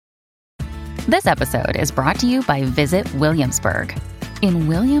This episode is brought to you by Visit Williamsburg. In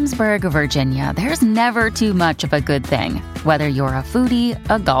Williamsburg, Virginia, there's never too much of a good thing. Whether you're a foodie,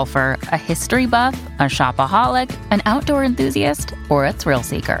 a golfer, a history buff, a shopaholic, an outdoor enthusiast, or a thrill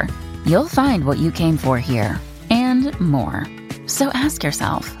seeker, you'll find what you came for here and more. So ask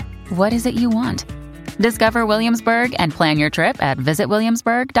yourself, what is it you want? Discover Williamsburg and plan your trip at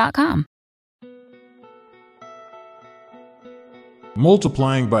visitwilliamsburg.com.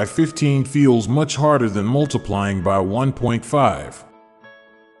 Multiplying by 15 feels much harder than multiplying by 1.5.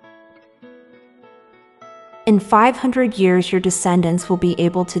 In 500 years, your descendants will be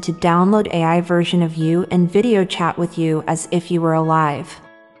able to download AI version of you and video chat with you as if you were alive.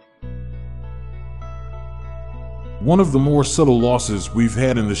 One of the more subtle losses we've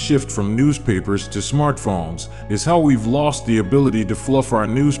had in the shift from newspapers to smartphones is how we've lost the ability to fluff our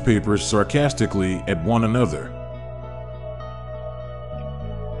newspapers sarcastically at one another.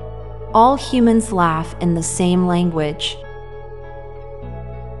 All humans laugh in the same language.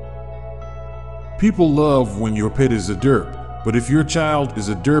 People love when your pet is a derp, but if your child is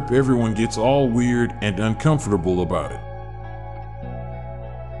a derp, everyone gets all weird and uncomfortable about it.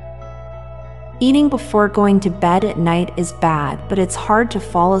 Eating before going to bed at night is bad, but it's hard to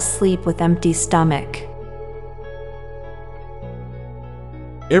fall asleep with empty stomach.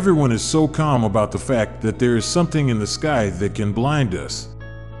 Everyone is so calm about the fact that there is something in the sky that can blind us.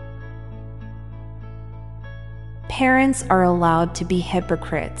 Parents are allowed to be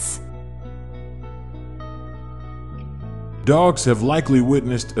hypocrites. Dogs have likely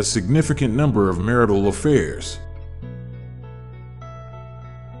witnessed a significant number of marital affairs.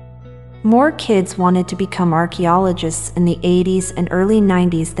 More kids wanted to become archaeologists in the 80s and early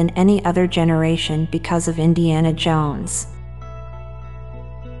 90s than any other generation because of Indiana Jones.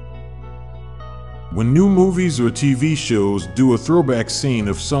 When new movies or TV shows do a throwback scene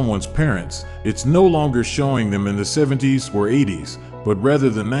of someone's parents, it's no longer showing them in the 70s or 80s, but rather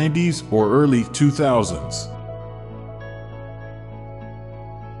the 90s or early 2000s.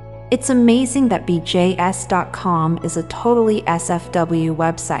 It's amazing that BJS.com is a totally SFW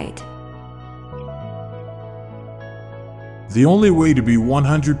website. The only way to be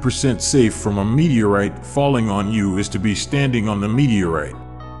 100% safe from a meteorite falling on you is to be standing on the meteorite.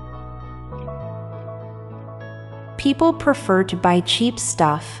 People prefer to buy cheap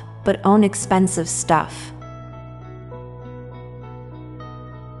stuff, but own expensive stuff.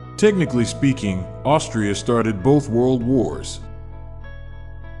 Technically speaking, Austria started both world wars.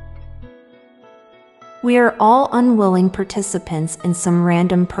 We are all unwilling participants in some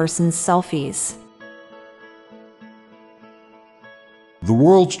random person's selfies. The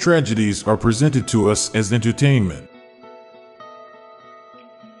world's tragedies are presented to us as entertainment.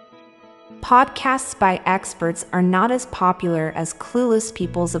 Podcasts by experts are not as popular as clueless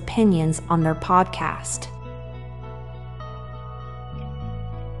people's opinions on their podcast.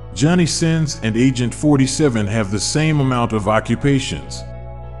 Johnny Sins and Agent 47 have the same amount of occupations.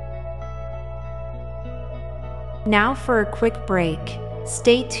 Now for a quick break.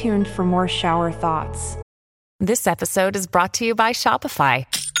 Stay tuned for more shower thoughts. This episode is brought to you by Shopify.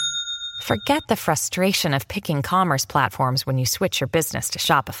 Forget the frustration of picking commerce platforms when you switch your business to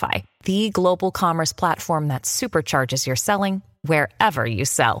Shopify, the global commerce platform that supercharges your selling wherever you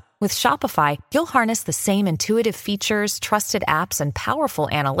sell. With Shopify, you'll harness the same intuitive features, trusted apps, and powerful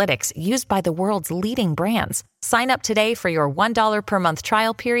analytics used by the world's leading brands. Sign up today for your $1 per month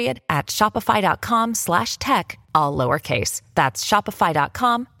trial period at shopify.com/tech, all lowercase. That's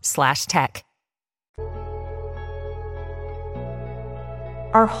shopify.com/tech.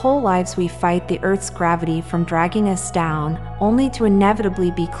 Our whole lives we fight the Earth's gravity from dragging us down, only to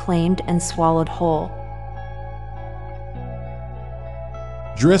inevitably be claimed and swallowed whole.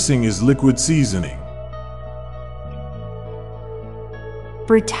 Dressing is liquid seasoning.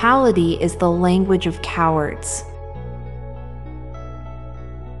 Brutality is the language of cowards.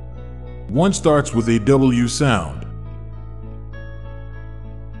 One starts with a W sound.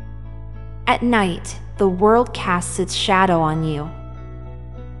 At night, the world casts its shadow on you.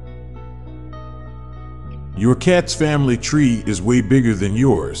 Your cat's family tree is way bigger than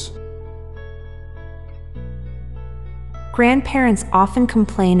yours. Grandparents often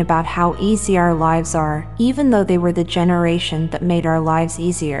complain about how easy our lives are, even though they were the generation that made our lives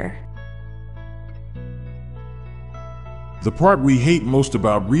easier. The part we hate most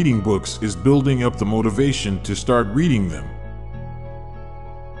about reading books is building up the motivation to start reading them.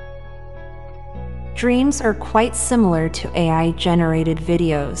 Dreams are quite similar to AI-generated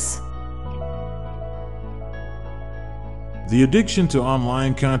videos. The addiction to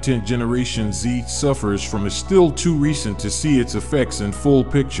online content Generation Z suffers from is still too recent to see its effects in full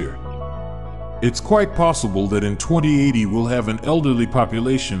picture. It's quite possible that in 2080 we'll have an elderly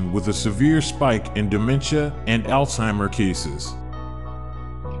population with a severe spike in dementia and Alzheimer cases.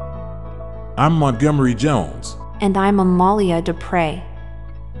 I'm Montgomery Jones. And I'm Amalia Dupre.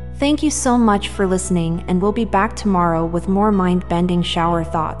 Thank you so much for listening, and we'll be back tomorrow with more mind-bending shower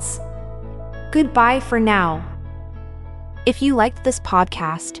thoughts. Goodbye for now. If you liked this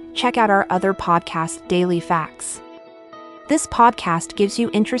podcast, check out our other podcast, Daily Facts. This podcast gives you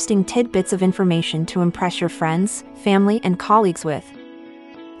interesting tidbits of information to impress your friends, family, and colleagues with.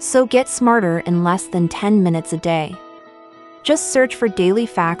 So get smarter in less than 10 minutes a day. Just search for Daily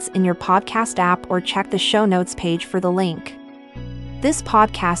Facts in your podcast app or check the show notes page for the link. This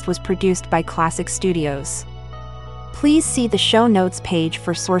podcast was produced by Classic Studios. Please see the show notes page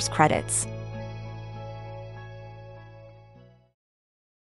for source credits.